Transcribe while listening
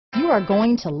are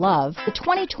going to love the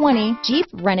 2020 Jeep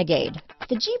Renegade.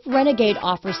 The Jeep Renegade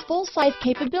offers full-size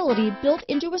capability built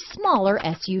into a smaller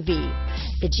SUV.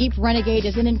 The Jeep Renegade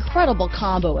is an incredible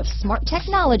combo of smart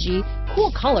technology,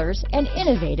 cool colors, and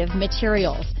innovative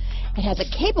materials. It has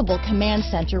a capable command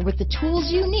center with the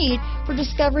tools you need for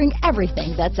discovering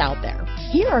everything that's out there.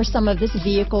 Here are some of this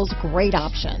vehicle's great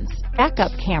options: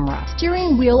 backup camera,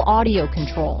 steering wheel audio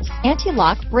controls,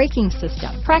 anti-lock braking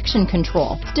system, traction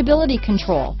control, stability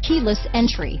control, keyless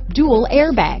entry, dual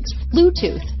airbags,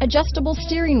 Bluetooth, adjustable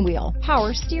steering wheel,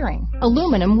 power steering,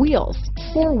 aluminum wheels,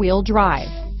 four-wheel drive,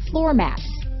 floor mats,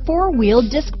 four-wheel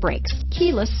disc brakes,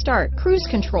 keyless start, cruise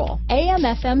control,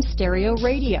 AM/FM stereo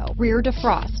radio, rear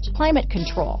defrost, climate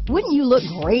control. Wouldn't you look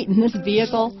great in this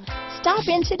vehicle? Stop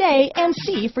in today and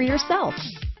see for yourself.